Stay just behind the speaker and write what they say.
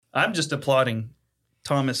I'm just applauding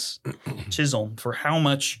Thomas Chisholm for how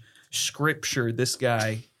much scripture this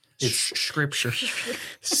guy. It's scripture.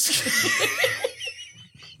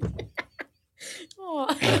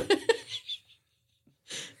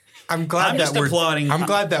 I'm glad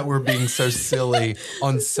that we're being so silly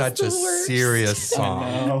on such a serious song.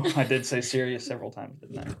 I know. I did say serious several times,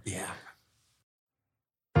 didn't I? Yeah.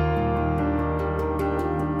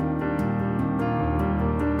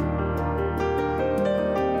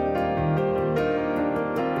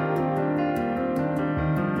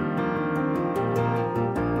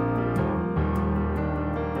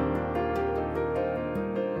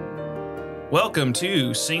 Welcome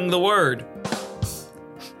to Sing the Word,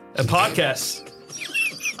 a podcast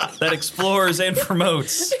that explores and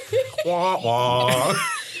promotes.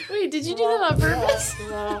 Wait, did you do that on purpose?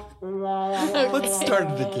 Let's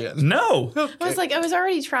start it again. No. I was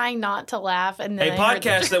already trying not to laugh, and then A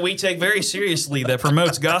podcast that we take very seriously that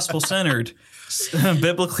promotes gospel-centered,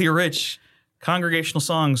 biblically rich congregational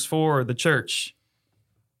songs for the church.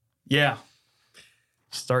 Yeah.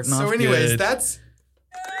 Starting off So anyways, good. that's...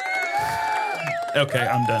 Okay,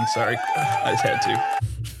 I'm done. Sorry. I just had to.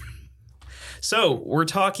 So, we're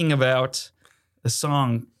talking about a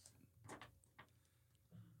song.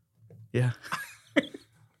 Yeah.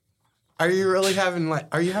 Are you having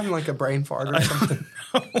like a brain fart or something?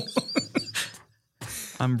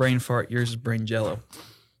 I'm brain fart, yours is brain jello.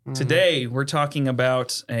 Today, we're talking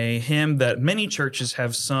about a hymn that many churches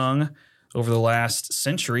have sung over the last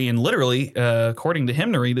century, and literally, according to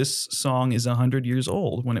hymnary, this song is 100 years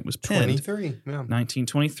old when it was penned. 23, yeah.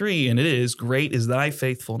 1923, and it is Great is Thy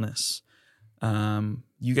Faithfulness.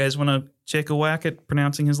 You guys want to take a whack at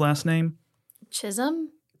pronouncing his last name?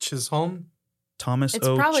 Chisholm. Thomas It's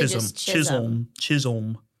O. probably Chisholm. just Chisholm.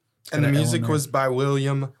 Chisholm. And the music Eleanor. was by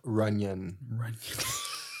William Runyon.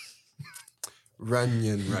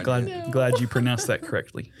 Runyon. Glad you pronounced that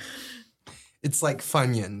correctly. It's like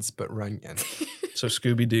Funyuns, but Runyon. So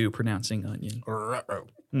Scooby-Doo pronouncing onion.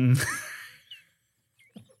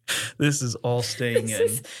 This is all staying This in.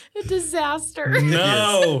 is a disaster.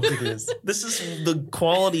 No, It is. this is the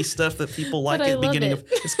quality stuff that people like But I at the love beginning it. of.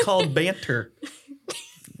 It's called banter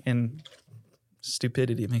and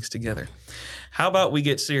stupidity mixed together. How about we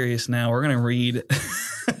get serious now? We're going to read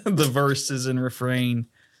the verses and refrain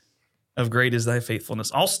of Great is Thy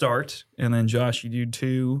Faithfulness. I'll start, and then Josh, you do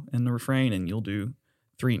 2 in the refrain, and you'll do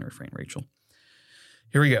 3 in the refrain, Rachel.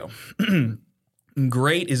 Here we go.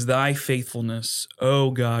 Great is Thy faithfulness,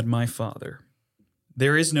 O God, my Father.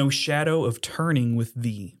 There is no shadow of turning with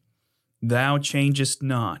Thee. Thou changest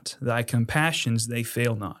not, Thy compassions, they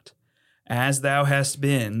fail not. As Thou hast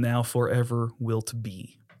been, Thou forever wilt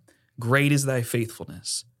be. Great is Thy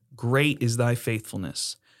faithfulness. Great is Thy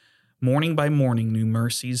faithfulness. Morning by morning new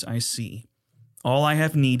mercies I see. All I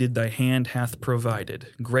have needed Thy hand hath provided.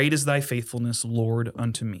 Great is Thy faithfulness, Lord,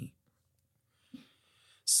 unto me.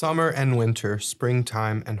 Summer and winter,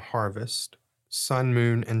 springtime and harvest, sun,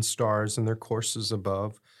 moon, and stars in their courses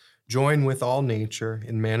above, join with all nature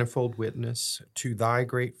in manifold witness to Thy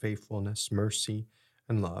great faithfulness, mercy,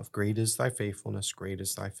 and love. Great is Thy faithfulness, great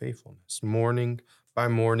is Thy faithfulness. Morning by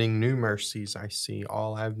morning new mercies I see.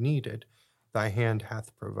 All I've needed Thy hand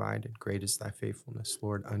hath provided. Great is Thy faithfulness,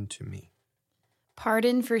 Lord, unto me.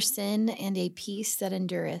 Pardon for sin and a peace that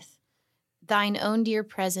endureth. Thine own dear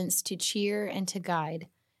presence to cheer and to guide.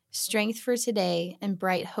 Strength for today and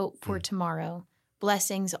bright hope for tomorrow.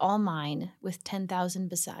 Blessings all mine with 10,000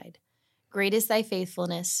 beside. Great is Thy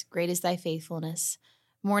faithfulness, great is Thy faithfulness.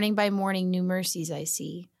 Morning by morning new mercies I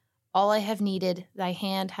see. All I have needed Thy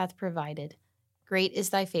hand hath provided. Great is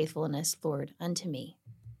Thy faithfulness, Lord, unto me.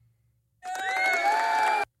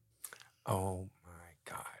 Oh my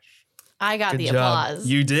gosh. I got Good the job. applause.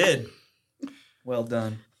 You did. Well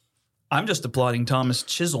done. I'm just applauding Thomas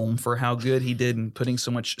Chisholm for how good he did in putting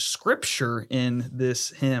so much scripture in this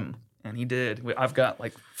hymn. And he did. I've got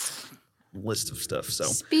like a list of stuff. So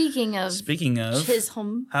Speaking of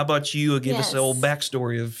Chisholm, how about you give us Yes. the old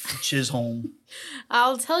backstory of Chisholm?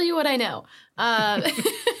 I'll tell you what I know.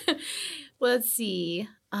 Let's see.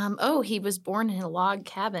 He was born in a log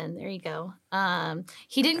cabin. There you go.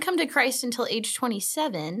 He didn't come to Christ until age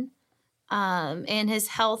 27, and his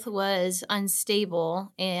health was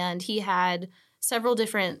unstable, and he had several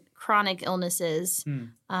different chronic illnesses.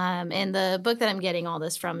 And the book that I'm getting all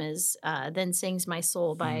this from is Then Sings My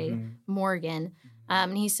Soul by Morgan.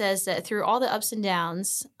 And he says that through all the ups and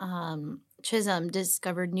downs, Chisholm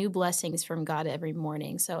discovered new blessings from God every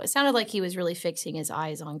morning. So it sounded like he was really fixing his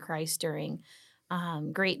eyes on Christ during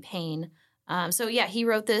great pain. He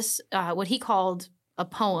wrote this, what he called a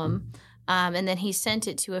poem, And then he sent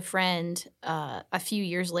it to a friend a few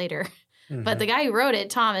years later. Mm-hmm. But the guy who wrote it,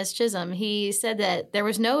 Thomas Chisholm, he said that there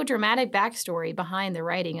was no dramatic backstory behind the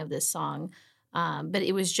writing of this song, but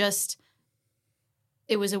it was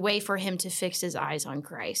a way for him to fix his eyes on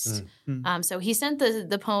Christ. So he sent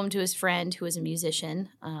the poem to his friend who was a musician,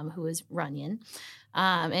 who was Runyon.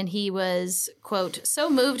 And he was, quote, so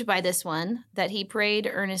moved by this one that he prayed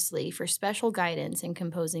earnestly for special guidance in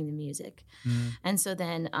composing the music. And so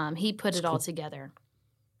then he put it all together.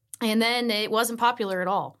 And then it wasn't popular at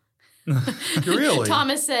all. Really?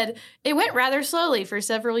 Thomas said it went rather slowly for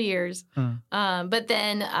several years. But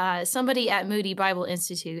then somebody at Moody Bible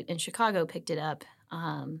Institute in Chicago picked it up.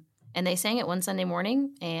 And they sang it one Sunday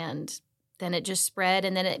morning, and then it just spread,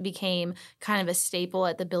 and then it became kind of a staple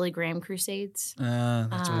at the Billy Graham Crusades.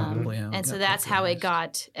 That's probably how. And so that's how it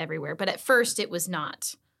got everywhere. But at first, it was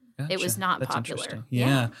not. Gotcha. It was not That's popular. interesting.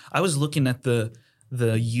 Yeah. I was looking at the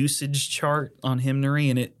usage chart on hymnary,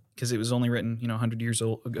 and because it was only written 100 years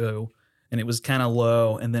ago, and it was kind of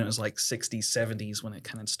low, and then it was like 60s, 70s when it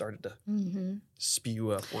kind of started to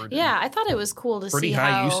spew upward. Yeah, I thought it was cool to see pretty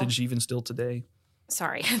high how, usage even still today.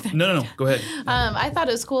 Sorry. No. Go ahead. I thought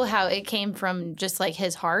it was cool how it came from just like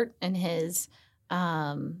his heart and his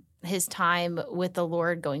time with the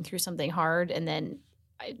Lord going through something hard. And then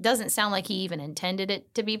it doesn't sound like he even intended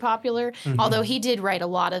it to be popular, although he did write a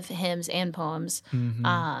lot of hymns and poems.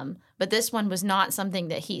 But this one was not something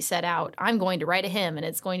that he set out, I'm going to write a hymn and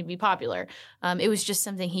it's going to be popular. It was just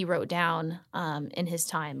something he wrote down in his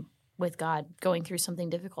time with God going through something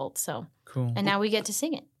difficult. So Cool. And now we get to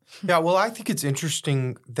sing it. Yeah, well, I think it's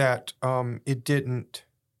interesting that it didn't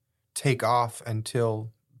take off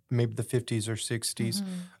until maybe the 50s or 60s.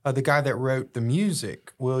 The guy that wrote the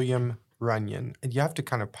music, William Runyon, and you have to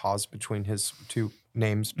kind of pause between his two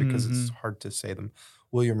names because it's hard to say them,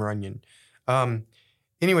 William Runyon.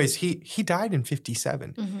 Anyways, he died in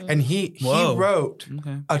 57, and he wrote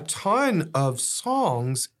a ton of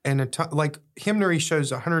songs and a ton, like hymnary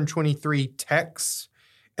shows 123 texts,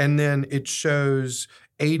 and then it shows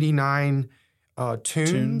 89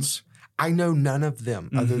 tunes. I know none of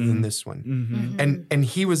them other than this one. And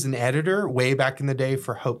he was an editor way back in the day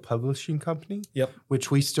for Hope Publishing Company,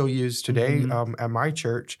 which we still use today at my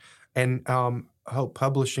church. And Hope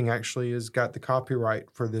Publishing actually has got the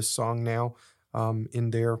copyright for this song now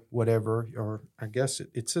in their whatever, or I guess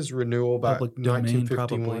it says renewal by Public domain, 1951.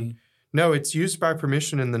 probably. No, it's used by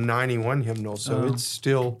permission in the 91 hymnal, so it's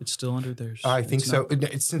still under theirs. I think so.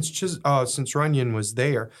 It's since Runyon was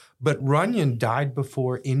there, but Runyon died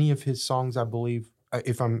before any of his songs, I believe,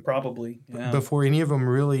 before any of them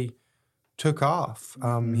really took off.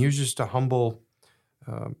 He was just a humble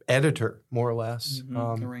editor, more or less,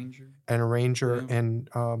 arranger, and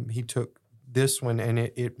he took this one, and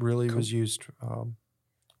it really was used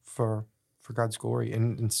for God's glory,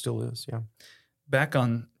 and still is. Yeah. Back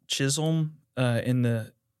on Chisholm, in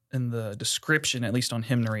the description, at least on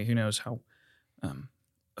hymnary, who knows how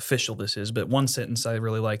official this is, but one sentence I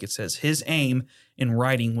really like, it says, his aim in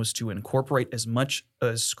writing was to incorporate as much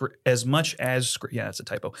scripture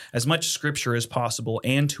as possible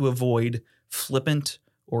and to avoid flippant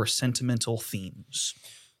or sentimental themes.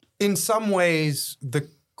 In some ways, the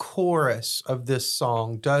chorus of this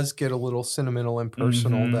song does get a little sentimental and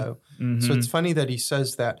personal, though. So it's funny that he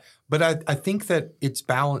says that. But I think that it's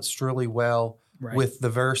balanced really well with the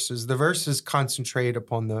verses. The verses concentrate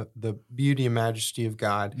upon the beauty and majesty of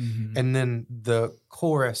God. And then the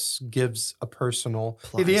chorus gives a personal,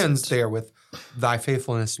 it ends there with, thy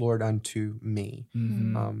faithfulness, Lord, unto me.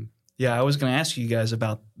 Yeah, I was going to ask you guys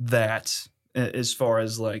about that as far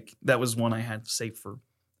as like, that was one I had saved for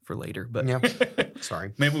later, but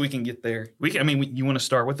sorry. Maybe we can get there. You want to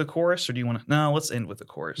start with the chorus, or do you want to? No, let's end with the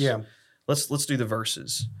chorus. Yeah, let's do the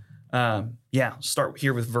verses. Start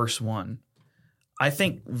here with verse 1. I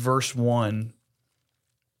think verse 1,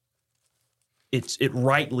 it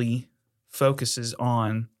rightly focuses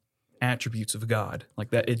on attributes of God, like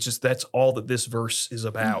that. That's all that this verse is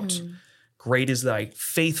about. Great is thy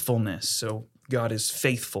faithfulness. So God is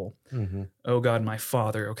faithful. Oh God, my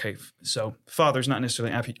Father. Okay, so Father's not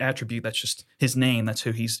necessarily an attribute. That's just his name. That's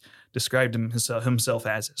who he's described himself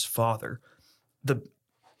as his Father.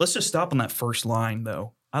 Let's just stop on that first line,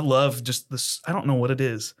 though. I love just this. I don't know what it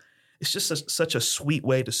is. It's just such a sweet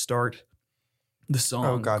way to start the song.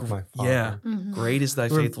 Oh God, my Father. Yeah. Great is thy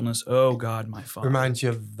faithfulness. Oh God, my Father. Reminds you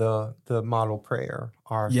of the model prayer,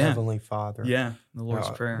 our Heavenly Father. Yeah, the Lord's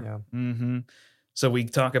Prayer. Yeah. So we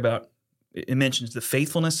talk about, it mentions the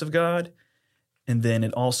faithfulness of God, and then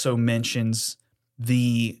it also mentions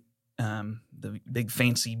the big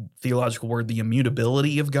fancy theological word, the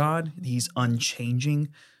immutability of God. He's unchanging.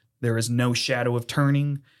 There is no shadow of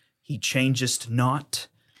turning. He changest not.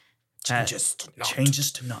 Changest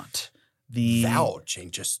not. Thou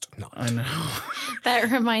changest not. I know. That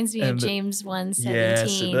reminds me of And James 1:17.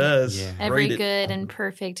 Yes, it does. Yeah. Every Read it. good and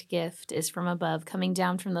perfect gift is from above, coming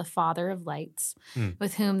down from the Father of lights, Mm.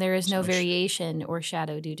 with whom there is no So much- variation or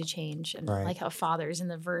shadow due to change. And Right. like how Father's in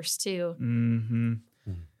the verse too. Mm-hmm.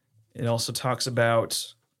 It also talks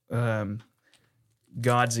about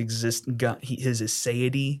God's his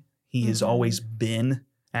aseity. He has Mhm. always been.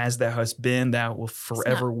 As thou hast been, thou will It's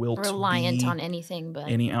forever not wilt reliant be on anything but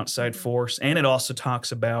any outside Mhm. force. And it also talks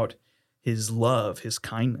about his love, his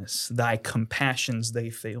kindness, thy compassions, they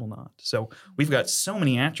fail not. So we've got so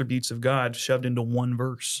many attributes of God shoved into one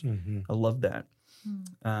verse. Mhm. I love that.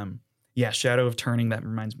 Mm. Yeah, shadow of turning, that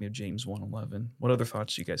reminds me of James 1:11. What other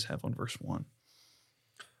thoughts do you guys have on verse 1?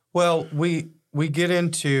 Well, we get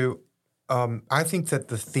into. I think that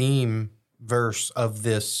the theme verse of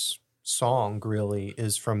this song really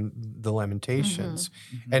is from the Lamentations,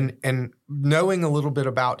 and knowing a little bit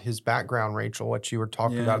about his background, Rachel, what you were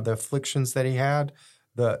talking Yeah. about, the afflictions that he had,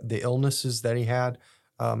 the illnesses that he had.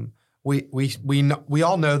 We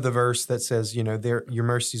all know the verse that says, your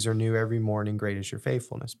mercies are new every morning, great is your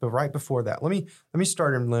faithfulness. But right before that, let me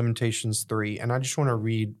start in Lamentations 3, and I just want to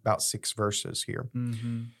read about 6 verses here.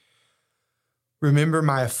 Mm-hmm. Remember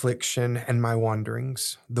my affliction and my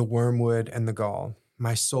wanderings, the wormwood and the gall.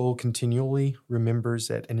 My soul continually remembers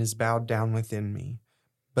it and is bowed down within me.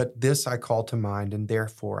 But this I call to mind, and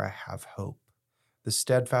therefore I have hope. The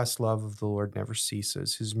steadfast love of the Lord never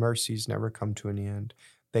ceases. His mercies never come to an end.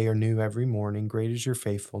 They are new every morning. Great is your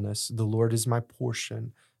faithfulness. The Lord is my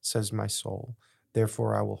portion, says my soul.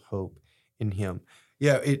 Therefore I will hope in him.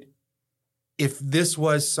 Yeah, if this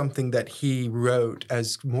was something that he wrote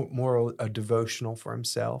as more a devotional for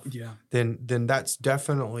himself, Yeah. then that's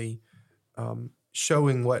definitely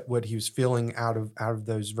showing what he was feeling out of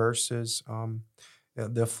those verses,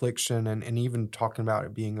 the affliction, and even talking about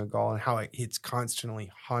it being a gall and how it's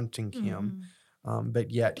constantly haunting him. Mhm.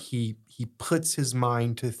 But yet he puts his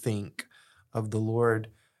mind to think of the Lord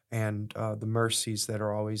and the mercies that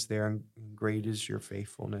are always there, and great is your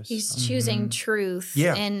faithfulness. He's choosing Mhm. truth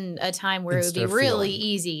Yeah. in a time where it would Instead be of really feeling.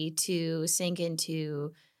 easy to sink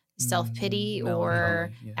into self-pity or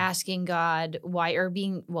Melancholy, yeah. asking God why, or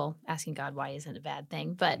asking God why isn't a bad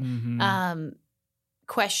thing, but Mhm.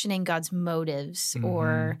 questioning God's motives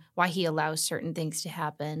or why he allows certain things to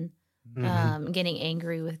happen, Mhm. getting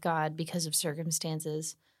angry with God because of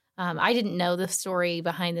circumstances. I didn't know the story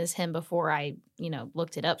behind this hymn before I,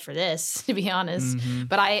 looked it up for this, to be honest. Mhm.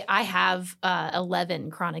 But I have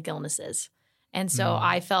 11 chronic illnesses. And so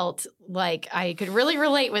I felt like I could really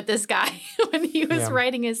relate with this guy when he was Yeah.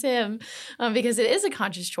 writing his hymn, because it is a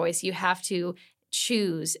conscious choice. You have to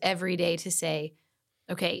choose every day to say,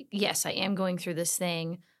 okay, yes, I am going through this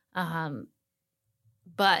thing,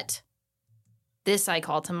 but this I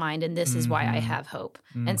call to mind, and this is why I Mhm. have hope.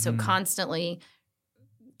 And so Mhm. constantly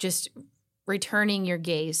just returning your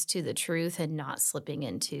gaze to the truth and not slipping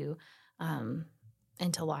into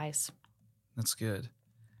lies. That's good.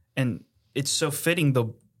 And it's so fitting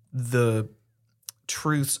the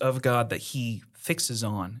truths of God that he fixes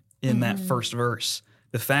on in that Mhm. first verse.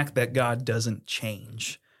 The fact that God doesn't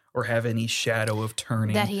change or have any shadow of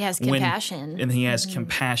turning. That he has compassion. And he has Mhm.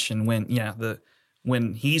 compassion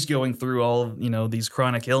when he's going through all, these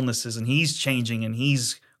chronic illnesses and he's changing and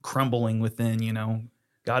he's crumbling within,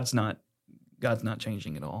 God's not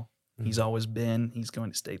changing at all. He's always been. He's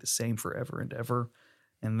going to stay the same forever and ever.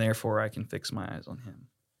 And therefore, I can fix my eyes on him.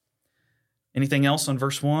 Anything else on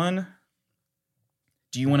verse 1?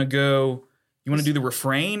 Do you want to go? You want to do the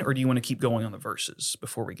refrain, or do you want to keep going on the verses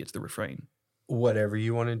before we get to the refrain? Whatever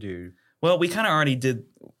you want to do. Well, we kind of already did.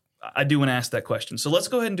 I do want to ask that question. So let's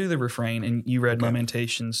go ahead and do the refrain. And you read Okay.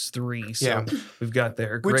 Lamentations 3. So Yeah. we've got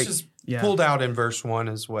there. Which Great. is Yeah. pulled out in verse 1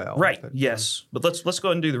 as well. Right. But, Yes. But let's go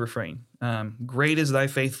ahead and do the refrain. Great is thy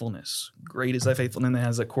faithfulness. Great is thy faithfulness. And it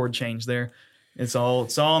has a chord change there. It's all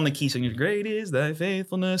in the key signature. Great is thy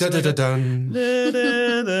faithfulness. Dun-dun-dun-dun.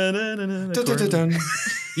 Da-da-da-da-da-da-da. Dun-dun-dun-dun.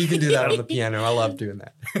 You can do that on the piano. I love doing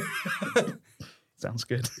that. Sounds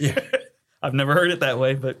good. Yeah. I've never heard it that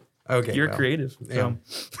way, but Okay. you're well, creative. yeah.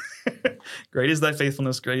 So. Great is thy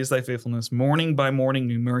faithfulness. Great is thy faithfulness. Morning by morning,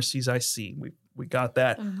 new mercies I see. We got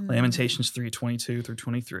that. Mhm. Lamentations 3:22 through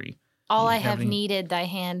 23. All Do you I have any- needed, thy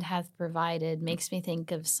hand hath provided, makes me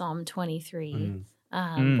think of Psalm 23,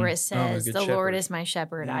 Mm. where it the says, Good the Lord Shepherd. is my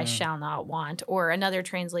shepherd, I Yeah. shall not want. Or another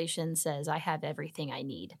translation says, I have everything I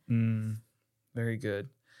need. Very good.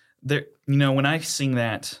 There, when I sing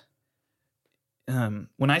that,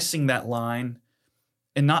 line,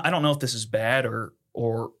 and I don't know if this is bad or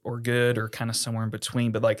or good or kind of somewhere in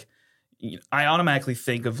between. But like, I automatically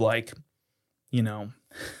think of like, you know,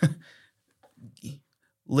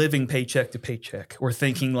 living paycheck to paycheck, or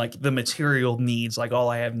thinking like the material needs, like all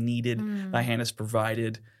I have needed, my hand has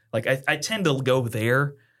provided. Like I tend to go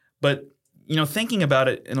there, but you know, thinking about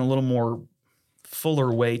it in a little more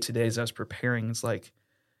fuller way today as I was preparing, it's like,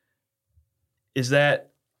 is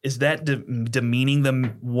that demeaning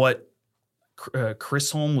them what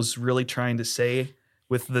Chisholm was really trying to say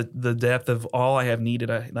with the depth of all I have needed,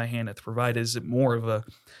 thy hand hath provided? Is it more of a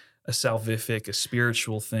salvific, a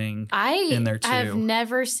spiritual thing in there too? I've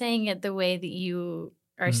never sang it the way that you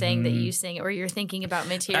are saying that you sing it, or you're thinking about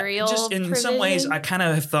material. Just in some ways, I kind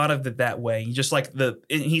of have thought of it that way. Just like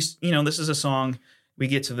he's, you know, this is a song. We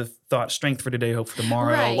get to the thought, strength for today, hope for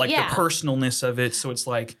tomorrow, Right, like yeah. the personalness of it. So it's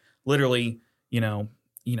like literally, you know,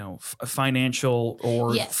 financial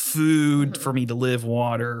or food for me to live,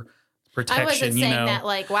 water, protection. I wasn't you saying know, that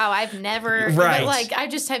like, wow, I've never, Right. but like I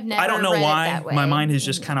just have never. I don't know read why it that way. my mind has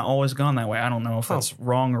just kind of always gone that way. I don't know if that's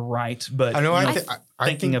wrong or right, but I know. you I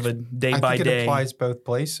thinking think of a day I by think day. it applies both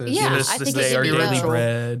places. Yeah, Give us I this think it day should our be daily both.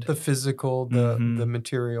 bread. The physical, the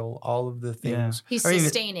material, all of the things. He's I mean,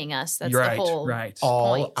 sustaining us. That's right, the whole right.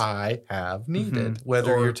 all point. I have needed.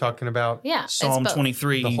 Whether Or- you're talking about Yeah, it's Psalm both.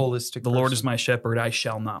 23, the holistic, the Lord is person. my shepherd, I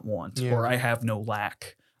shall not want, Yeah. or I have no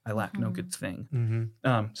lack. I lack no good thing.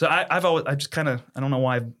 Mhm. So I just kind of, I don't know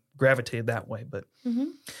why I've gravitated that way, but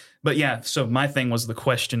yeah. So my thing was the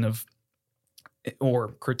question of, or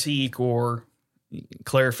critique or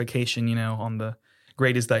clarification, you know, on the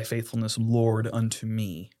great is thy faithfulness, Lord, unto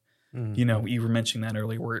me. You know, you were mentioning that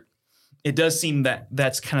earlier, where it does seem that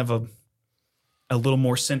that's kind of a little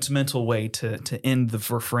more sentimental way to end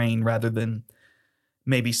the refrain rather than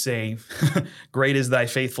maybe say, great is thy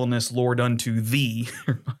faithfulness, Lord, unto thee,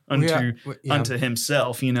 unto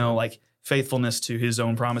himself, you know, like faithfulness to his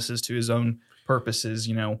own promises, to his own purposes,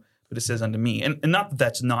 you know, but it says unto me. And not that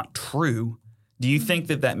that's not true. Do you think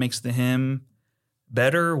that makes the hymn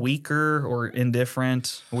better, weaker, or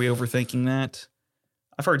indifferent? Are we overthinking that?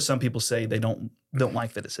 I've heard some people say they don't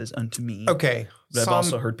like that it says unto me. Okay. But I've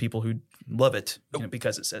also heard people who love it, you know,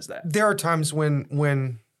 because it says that. There are times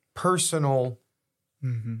when personal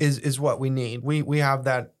is what we need. We have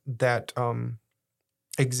that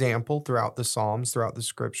example throughout the Psalms, throughout the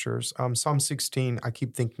scriptures. Psalm 16, I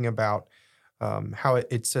keep thinking about how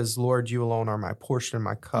it says, Lord, you alone are my portion and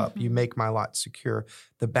my cup. You make my lot secure.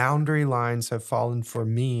 The boundary lines have fallen for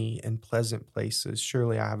me in pleasant places.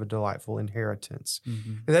 Surely I have a delightful inheritance.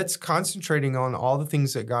 And that's concentrating on all the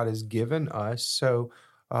things that God has given us. So,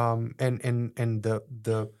 and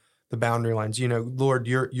the boundary lines, you know, Lord,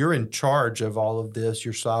 you're in charge of all of this,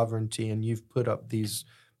 your sovereignty, and you've put up these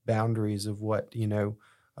boundaries of what, you know,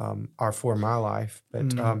 are for my life.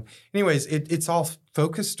 But anyways, it's all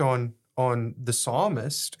focused on the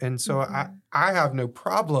psalmist. And so I have no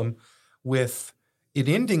problem with it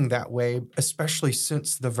ending that way, especially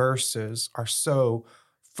since the verses are so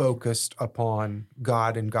focused upon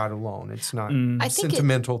God and God alone. It's not I think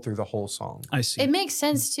sentimental through the whole song. I see. It makes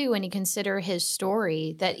sense too when you consider his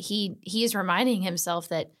story that he is reminding himself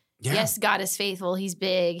that yes, God is faithful, he's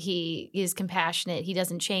big, he is compassionate, he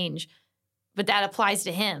doesn't change. But that applies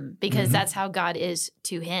to him because that's how God is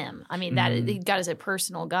to him. I mean, that God is a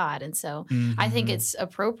personal God. And so I think it's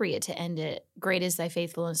appropriate to end it, great is thy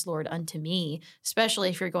faithfulness, Lord, unto me, especially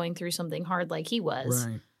if you're going through something hard like he was.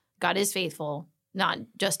 Right. God is faithful, not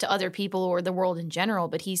just to other people or the world in general,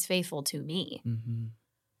 but he's faithful to me.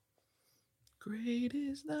 Great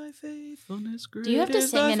is thy faithfulness. Great Do you have to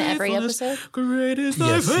is sing thy in every faithfulness. episode? Great is thy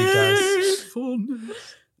Yes, he does. faithfulness.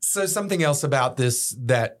 So something else about this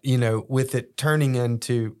that, you know, with it turning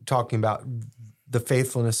into talking about the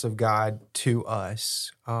faithfulness of God to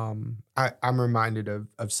us, I'm reminded of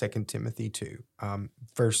 2 Timothy 2,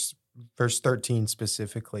 verse 13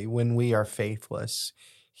 specifically. When we are faithless,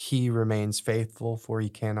 he remains faithful, for he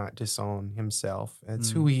cannot disown himself. It's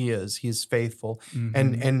who he is. He is faithful.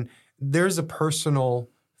 And there's a personal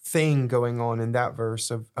thing going on in that verse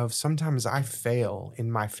of sometimes I fail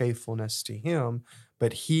in my faithfulness to him,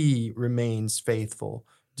 but he remains faithful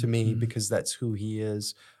to me because that's who he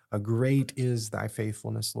is. Great is thy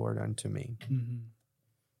faithfulness, Lord, unto me.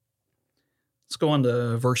 Let's go on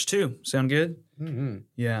to verse 2. Sound good?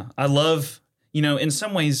 Yeah. I love, you know, in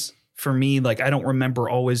some ways for me, like I don't remember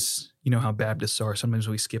always, you know, how Baptists are. Sometimes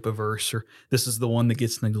we skip a verse or this is the one that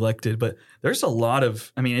gets neglected, but there's a lot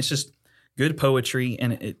of, I mean, it's just good poetry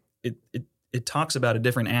and it talks about a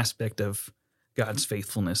different aspect of God's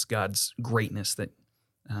faithfulness, God's greatness that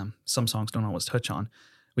some songs don't always touch on.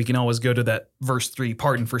 We can always go to that verse 3,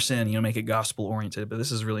 pardon for sin, you know, make it gospel oriented, but this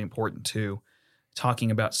is really important too.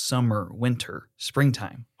 talking about summer, winter,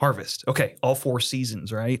 springtime, harvest. Okay, all 4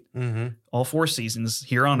 seasons, right? Mm-hmm. All 4 seasons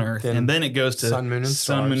here on earth. Then and then it goes to sun, moon,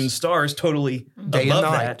 and stars, totally day above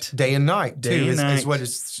and night. that. Day and night, Day too, and is night. what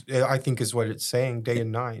it's, I think is what it's saying, day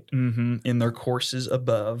and night. In their courses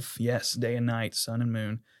above. Yes, day and night, sun and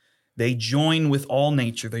moon. They join with all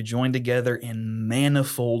nature. They join together in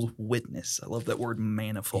manifold witness. I love that word,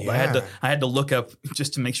 manifold. Yeah. I had to look up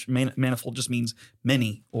just to make sure manifold just means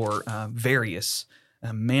many or various.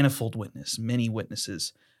 Manifold witness, many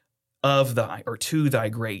witnesses of thy or to thy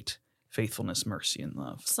great faithfulness, mercy, and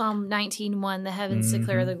love. Psalm 19:1, the heavens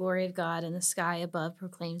declare the glory of God, and the sky above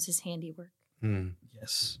proclaims his handiwork.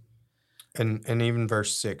 Yes. And even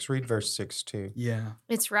verse 6. Read verse 6 too. Yeah.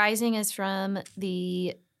 Its rising is from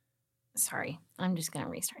the... Sorry, I'm just going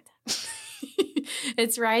to restart that.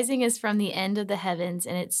 Its rising is from the end of the heavens,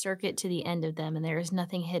 and its circuit to the end of them, and there is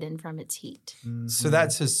nothing hidden from its heat. So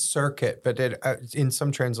that's his circuit, but in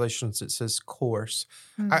some translations it says course.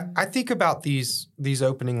 I think about these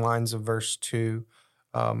opening lines of verse 2,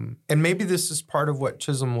 and maybe this is part of what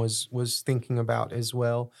Chisholm was thinking about as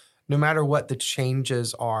well. No matter what the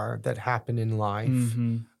changes are that happen in life,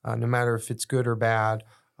 no matter if it's good or bad,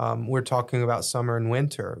 we're talking about summer and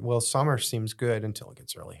winter. Well, summer seems good until it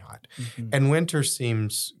gets really hot. And winter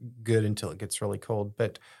seems good until it gets really cold.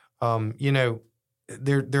 But,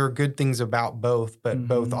 there are good things about both, but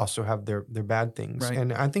both also have their bad things. Right.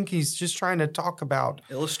 And I think he's just trying to talk about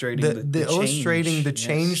Illustrating the change.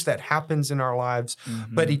 change Yes. that happens in our lives.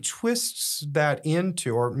 But he twists that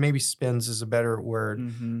into, or maybe spins is a better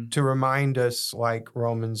word, to remind us, like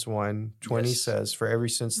Romans 1:20 Yes. says, for ever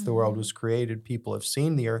since the world was created, people have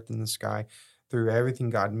seen the earth and the sky. Through everything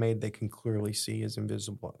God made, they can clearly see his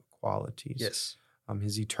invisible qualities. Yes.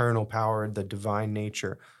 His eternal power, the divine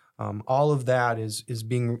nature. All of that is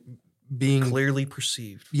being Clearly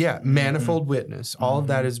perceived. yeah, manifold witness. All of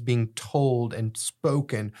that is being told and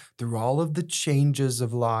spoken through all of the changes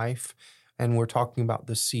of life. And we're talking about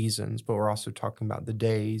the seasons, but we're also talking about the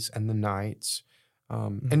days and the nights.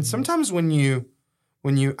 And sometimes when you,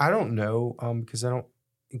 I don't know, because I don't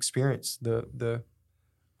experience the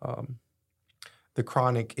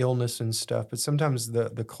chronic illness and stuff, but sometimes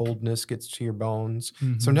the coldness gets to your bones.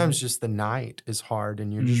 Sometimes just the night is hard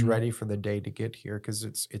and you're just ready for the day to get here because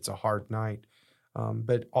it's a hard night.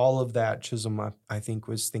 But all of that, Chisholm, I think,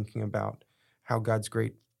 was thinking about how God's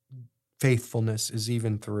great faithfulness is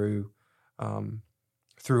even through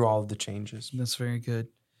all of the changes. That's very good.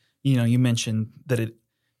 You mentioned that it,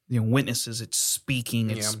 witnesses, it's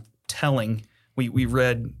speaking, it's telling. We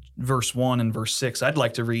read verse 1 and verse 6. I'd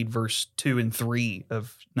like to read verse 2 and 3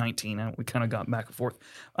 of 19. We kind of got back and forth.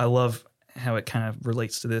 I love how it kind of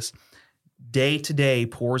relates to this. Day to day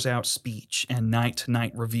pours out speech, and night to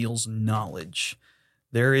night reveals knowledge.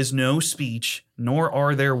 There is no speech, nor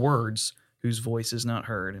are there words whose voice is not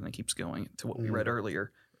heard. And it keeps going to what we read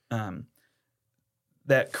earlier.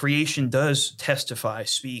 That creation does testify,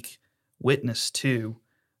 speak, witness to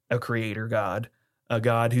a creator God, a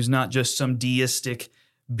God who's not just some deistic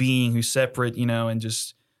being who's separate, and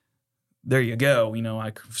just there you go,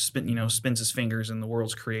 spins his fingers and the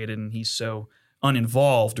world's created and he's so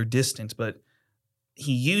uninvolved or distant, but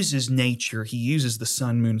he uses nature, he uses the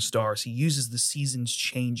sun, moon, stars, he uses the seasons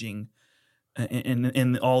changing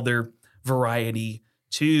and all their variety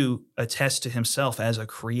to attest to himself as a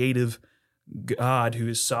creative God who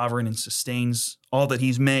is sovereign and sustains all that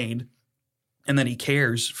he's made, and that he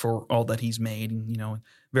cares for all that he's made. And,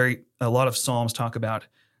 a lot of Psalms talk about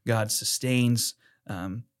God sustains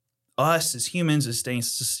us as humans.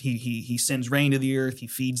 He sends rain to the earth. He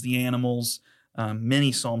feeds the animals.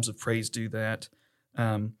 Many Psalms of praise do that.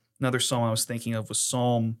 Another Psalm I was thinking of was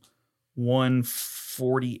Psalm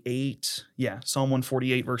 148. Yeah, Psalm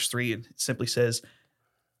 148, verse 3. It simply says,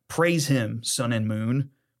 "Praise him, sun and moon.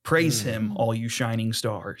 Praise him, all you shining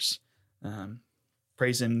stars.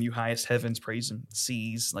 Praise him, you highest heavens. Praise him,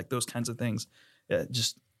 seas," like those kinds of things.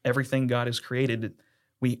 Just everything God has created.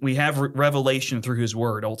 We have revelation through his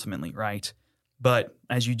word ultimately, right? But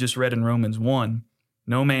as you just read in Romans 1,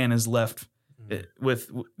 no man is left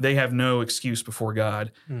they have no excuse before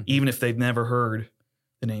God, even if they've never heard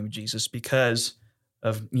the name of Jesus, because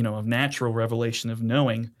of natural revelation of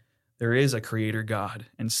knowing there is a creator God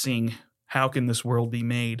and seeing how can this world be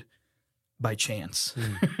made by chance.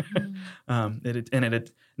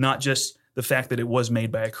 It not just the fact that it was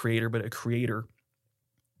made by a creator, but a creator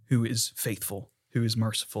who is faithful, who is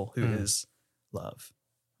merciful, who is love.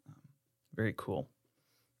 Very cool.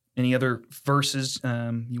 Any other verses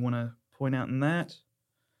you want to point out in that?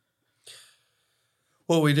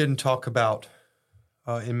 Well, we didn't talk about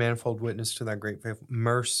in manifold witness to that great faith,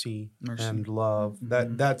 mercy. And love.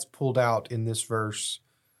 Mhm. That's pulled out in this verse.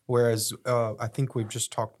 Whereas I think we've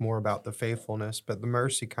just talked more about the faithfulness, but the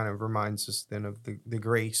mercy kind of reminds us then of the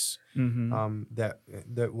grace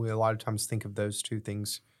that we a lot of times think of those two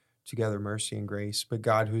things together, mercy and grace. But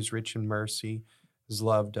God, who's rich in mercy, has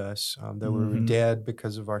loved us. Though we were dead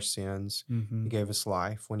because of our sins, He gave us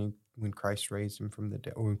life when Christ raised Him from the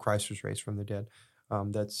dead, or when Christ was raised from the dead.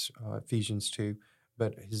 That's Ephesians 2.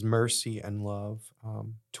 But His mercy and love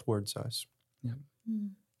towards us. Yeah.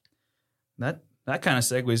 That kind of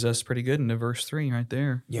segues us pretty good into verse 3 right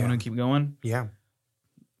there. Yeah. You want to keep going? Yeah.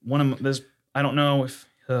 I don't know if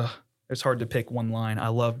it's hard to pick one line. I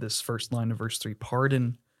love this first line of verse 3: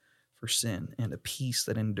 pardon for sin and a peace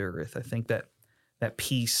that endureth. I think that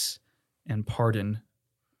peace and pardon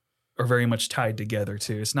are very much tied together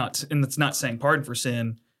too. It's not saying pardon for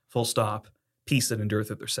sin, full stop, peace that endureth,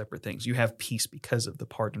 that they're separate things. You have peace because of the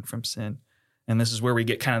pardon from sin. And this is where we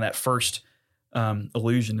get kind of that first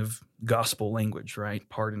illusion of gospel language, right?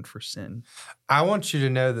 Pardon for sin. I want you to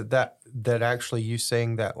know that actually you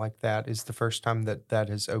saying that like that is the first time that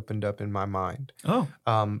has opened up in my mind. Oh.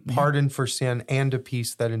 Pardon for sin and a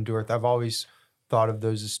peace that endureth. I've always thought of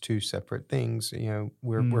those as two separate things.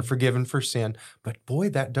 We're forgiven for sin, but boy,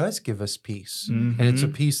 that does give us peace. And it's a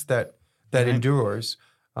peace that endures.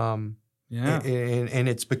 And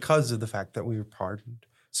it's because of the fact that we were pardoned.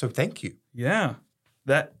 So thank you. Yeah.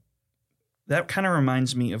 That kind of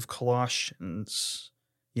reminds me of Colossians.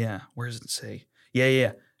 Yeah. Where does it say?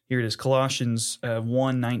 Yeah. Here it is. Colossians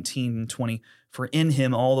 1:19 and 20. For in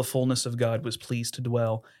Him all the fullness of God was pleased to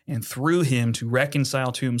dwell, and through Him to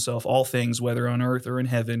reconcile to Himself all things, whether on earth or in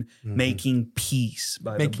heaven, making peace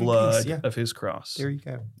by the blood of His cross. There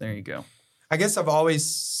you go. I guess I've always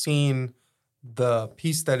seen the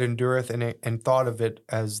peace that endureth and thought of it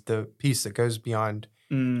as the peace that goes beyond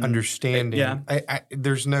understanding. Yeah.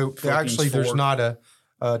 There's not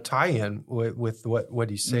a tie-in with what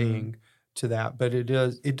he's saying to that, but it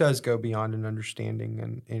does go beyond an understanding,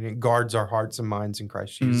 and it guards our hearts and minds in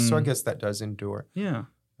Christ Jesus. So I guess that does endure. Yeah,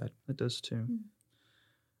 that does too.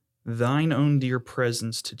 Thine own dear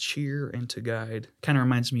presence to cheer and to guide. Kind of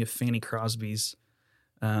reminds me of Fanny Crosby's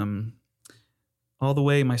all the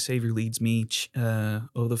way my Savior leads me. How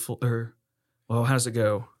does it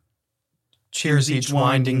go? Cheers each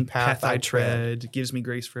winding path I tread. Gives me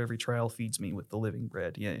grace for every trial, feeds me with the living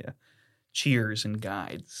bread. Yeah. Cheers and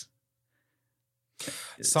guides.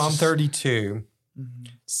 Psalm 32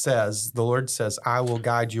 says, the Lord says, I will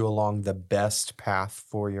guide you along the best path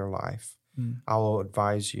for your life. I will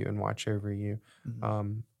advise you and watch over you.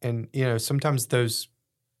 And sometimes those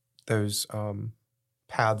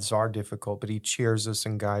paths are difficult, but He cheers us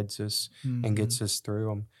and guides us and gets us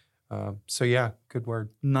through them. So yeah, good word.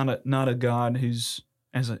 Not a God who's,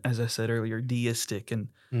 as I said earlier, deistic and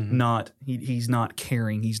he's not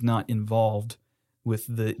caring. He's not involved with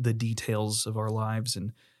the details of our lives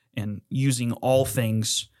and using all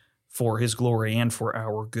things for His glory and for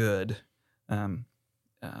our good.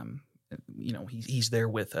 He's there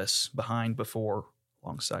with us, behind, before,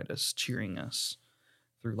 alongside us, cheering us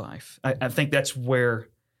through life. I think that's where,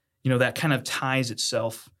 that kind of ties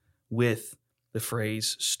itself with the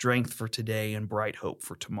phrase strength for today and bright hope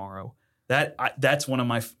for tomorrow. That's one of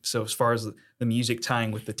my, so as far as the music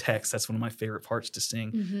tying with the text, that's one of my favorite parts to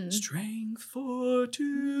sing. Strength for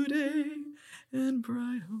today and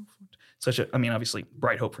bright hope for obviously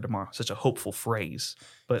bright hope for tomorrow, such a hopeful phrase,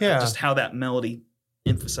 but just how that melody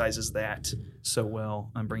emphasizes that so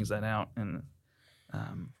well and brings that out. And,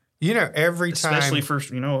 every time, especially for,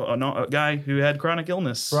 a guy who had chronic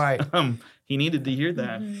illness, right. He needed to hear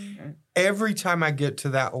that. Every time I get to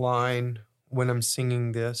that line when I'm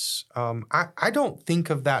singing this, I don't think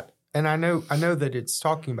of that. And I know that it's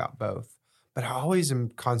talking about both, but I always am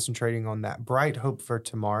concentrating on that. Bright hope for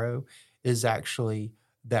tomorrow is actually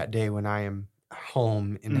that day when I am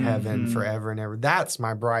home in heaven forever and ever. That's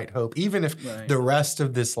my bright hope. Even if the rest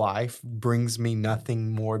of this life brings me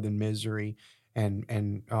nothing more than misery,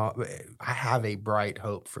 and I have a bright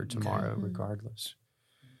hope for tomorrow regardless.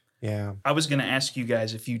 Yeah. I was going to ask you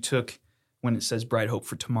guys, if you took, when it says bright hope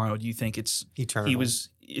for tomorrow, do you think it's eternal?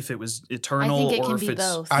 If it was eternal, I think it or can if be it's,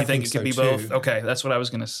 both. I think it so could be too. both. Okay, that's what I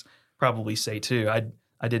was going to probably say too.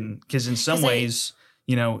 I didn't, because in some ways,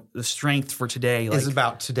 the strength for today is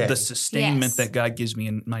about today. The sustainment that God gives me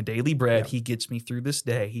in my daily bread. He gets me through this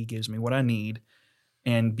day. He gives me what I need.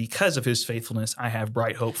 And because of His faithfulness, I have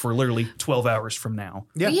bright hope for literally 12 hours from now.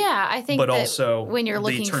 Yeah, I think but that also when you're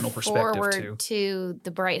looking eternal perspective forward to the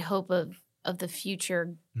bright hope of the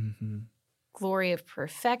future, glory of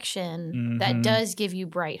perfection Mhm. that does give you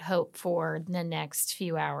bright hope for the next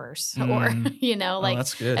few hours, or Oh, like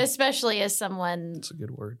that's good. especially as someone That's a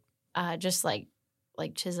good word. just like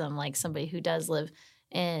Chisholm, like somebody who does live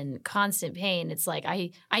in constant pain. It's like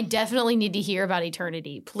I definitely need to hear about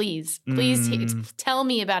eternity. Please tell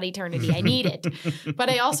me about eternity. I need it, but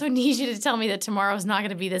I also need you to tell me that tomorrow's not going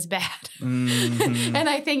to be this bad. Mhm. And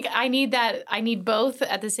I think I need that. I need both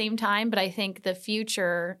at the same time. But I think the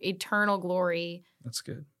future, eternal glory, That's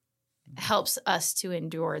good. helps us to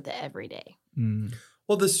endure the everyday. Mm.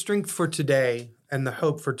 Well, the strength for today and the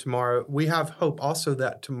hope for tomorrow, we have hope also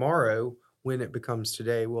that tomorrow, when it becomes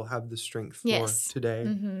today, we'll have the strength for Yes. today.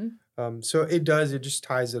 Mm-hmm. So it just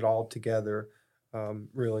ties it all together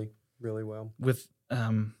really, really well. With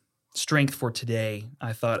strength for today,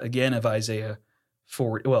 I thought again of Isaiah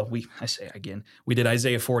 40. Well, we did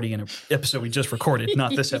Isaiah 40 in an episode we just recorded,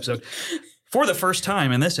 not this episode. For the first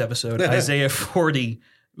time in this episode, Isaiah 40,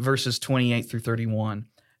 verses 28 through 31.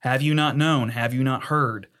 Have you not known? Have you not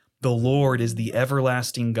heard? The Lord is the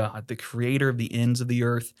everlasting God, the creator of the ends of the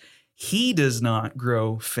earth. He does not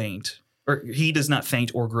faint or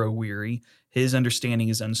grow weary. His understanding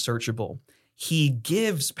is unsearchable. He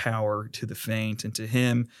gives power to the faint, and to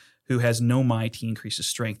him who has no might, he increases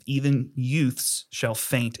strength. Even youths shall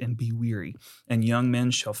faint and be weary, and young men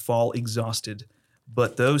shall fall exhausted.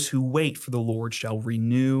 But those who wait for the Lord shall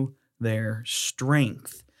renew their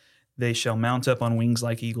strength. They shall mount up on wings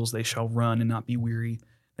like eagles. They shall run and not be weary.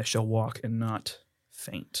 They shall walk and not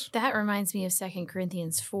faint. That reminds me of 2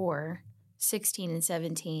 Corinthians 4, 16 and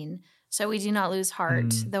 17. So we do not lose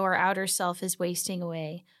heart, though our outer self is wasting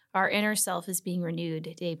away. Our inner self is being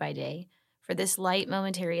renewed day by day. For this light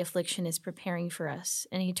momentary affliction is preparing for us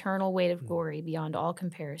an eternal weight of glory beyond all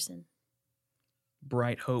comparison.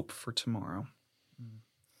 Bright hope for tomorrow.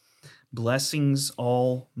 Blessings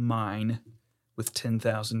all mine with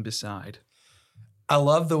 10,000 beside. I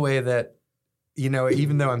love the way that,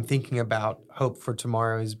 even though I'm thinking about hope for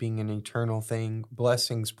tomorrow as being an eternal thing,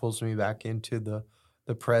 blessings pulls me back into the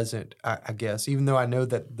present, I guess. Even though I know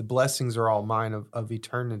that the blessings are all mine of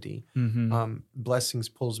eternity, blessings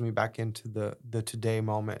pulls me back into the today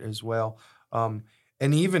moment as well. And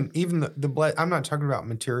even the I'm not talking about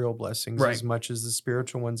material blessings as much as the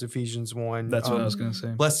spiritual ones. Ephesians 1. That's what I was going to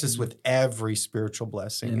say. Blessed us with every spiritual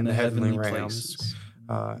blessing in the heavenly realms. places.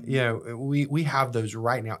 We have those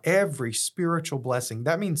right now. Every spiritual blessing.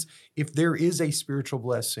 That means if there is a spiritual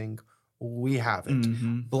blessing, we have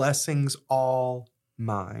it. Blessings all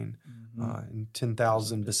mine, and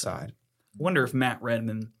 10,000 beside. I wonder if Matt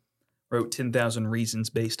Redman wrote 10,000 Reasons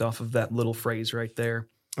based off of that little phrase right there.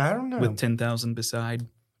 I don't know. With 10,000 beside.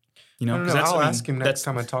 I don't know. I'll ask him next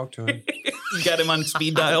time I talk to him. You got him on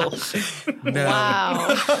speed dial? No.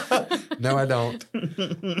 Wow. No, I don't.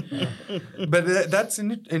 But that's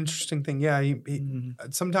an interesting thing. Yeah, he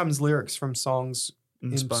sometimes lyrics from songs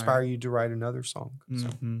inspire you to write another song. So.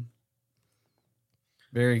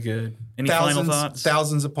 Very good. Any final thoughts?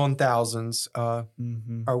 Thousands upon thousands are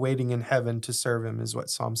waiting in heaven to serve him, is what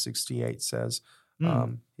Psalm 68 says.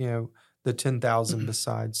 The 10,000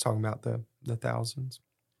 besides, talking about the thousands.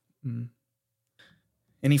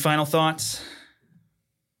 Any final thoughts?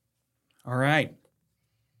 All right.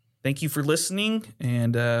 Thank you for listening,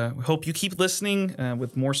 and we hope you keep listening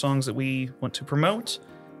with more songs that we want to promote,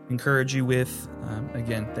 encourage you with.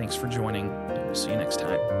 Again, thanks for joining, and we'll see you next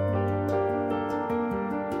time.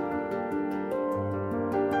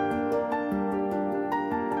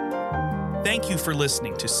 Thank you for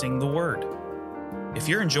listening to Sing the Word. If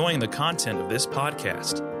you're enjoying the content of this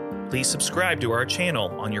podcast, please subscribe to our channel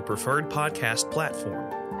on your preferred podcast platform.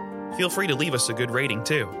 Feel free to leave us a good rating,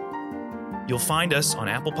 too. You'll find us on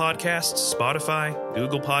Apple Podcasts, Spotify,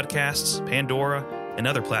 Google Podcasts, Pandora, and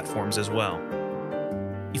other platforms as well.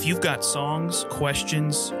 If you've got songs,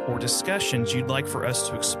 questions, or discussions you'd like for us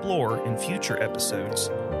to explore in future episodes,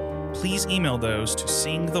 please email those to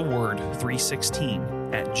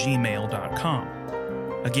singtheword316@gmail.com.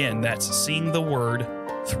 Again, that's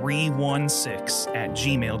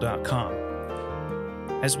singtheword316@gmail.com.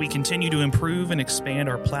 As we continue to improve and expand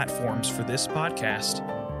our platforms for this podcast,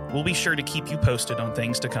 we'll be sure to keep you posted on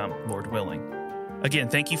things to come, Lord willing. Again,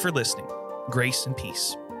 thank you for listening. Grace and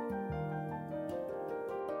peace.